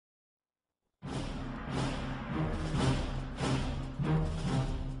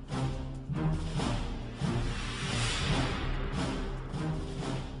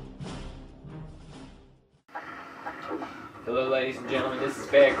Hello ladies and gentlemen, this is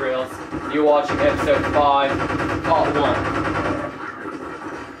Grylls. You're watching episode 5, part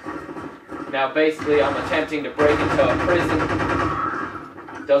 1. Now basically I'm attempting to break into a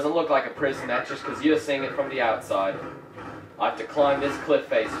prison. Doesn't look like a prison, that's just because you're seeing it from the outside. I have to climb this cliff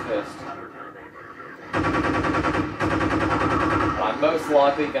face first. I'm most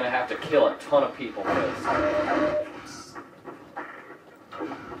likely going to have to kill a ton of people first.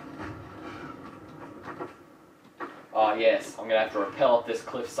 Yes, I'm going to have to rappel up this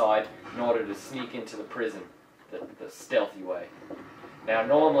cliffside in order to sneak into the prison, the stealthy way. Now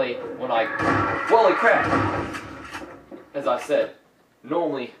normally when I... Holy crap! As I said,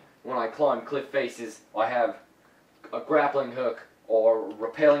 normally when I climb cliff faces, I have a grappling hook or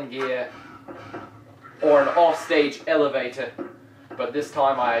rappelling gear or an offstage elevator, but this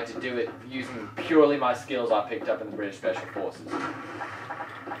time I had to do it using purely my skills I picked up in the British Special Forces.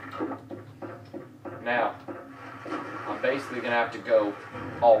 Now, I'm basically going to have to go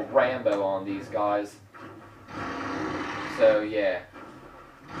all Rambo on these guys. So, yeah.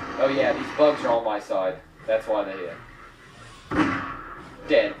 Oh yeah, these bugs are on my side. That's why they're here.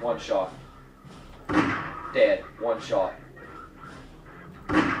 Dead, one shot. Dead, one shot.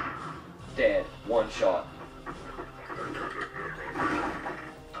 Dead, one shot.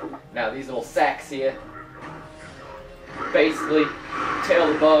 Now these little sacks here basically tell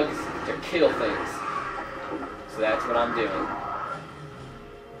the bugs to kill things. So that's what I'm doing.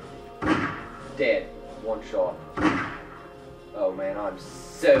 Dead, one shot. Oh man, I'm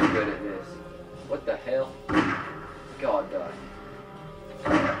so good at this. What the hell? God die.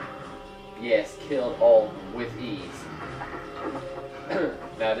 Yes, killed all with ease.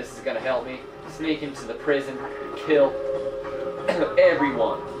 Now this is going to help me sneak into the prison and kill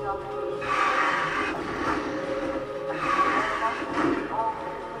everyone.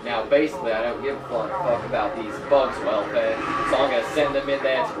 Now basically I don't give a fuck about these bugs' welfare, so I'm going to send them in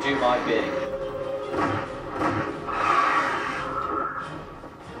there to do my bidding.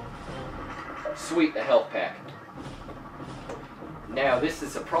 Sweet, the health pack. Now this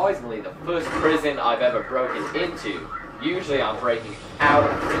is surprisingly the first prison I've ever broken into. Usually I'm breaking out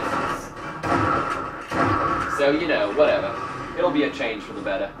of prisons. So, you know, whatever. It'll be a change for the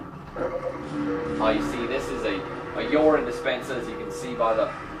better. You see, this is a urine dispenser, as you can see by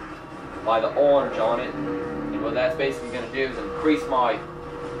the orange on it. And what that's basically going to do is increase my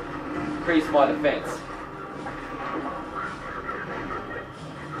defense.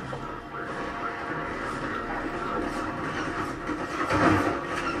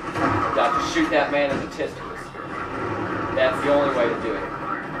 Got to shoot that man in the testicles. That's the only way to do it.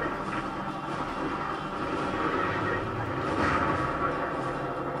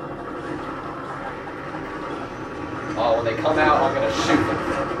 Oh, when they come out, I'm going to shoot them.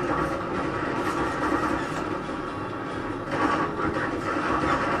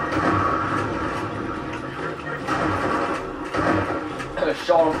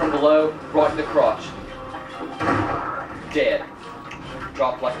 Shot him from below, right in the crotch. Dead.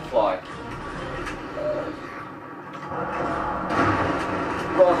 Dropped like a fly.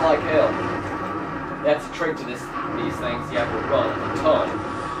 Run like hell. That's the trick to these things. You have to run a ton.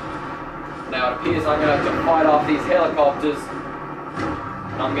 Now it appears I'm going to have to fight off these helicopters.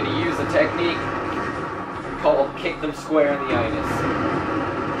 And I'm going to use a technique called kick them square in the anus.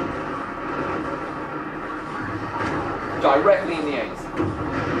 Directly in the anus.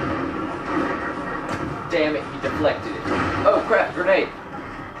 Damn it, he deflected it. Oh crap, grenade.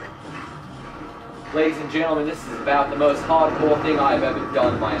 Ladies and gentlemen, this is about the most hardcore thing I have ever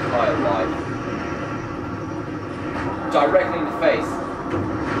done in my entire life. Directly in the face.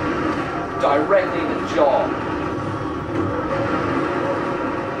 Directly in the jaw.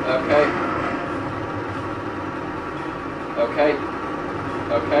 Okay. Okay.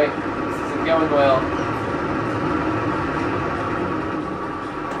 Okay. This isn't going well.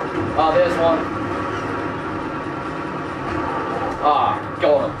 Oh, there's one. Ah,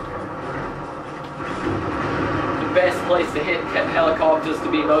 got him. The best place to hit helicopters to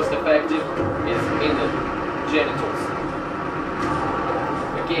be most effective is in the genitals.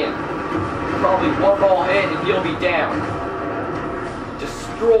 Again, probably one more hit and you'll be down.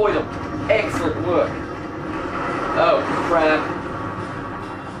 Destroy them. Excellent work. Oh crap.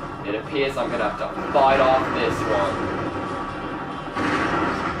 It appears I'm going to have to fight off this one.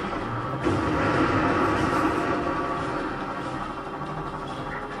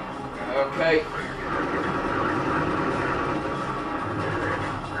 Okay.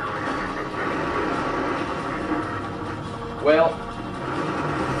 Well,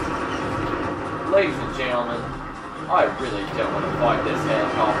 ladies and gentlemen, I really don't want to fight this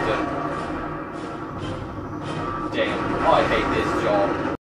helicopter. Damn. I hate this job.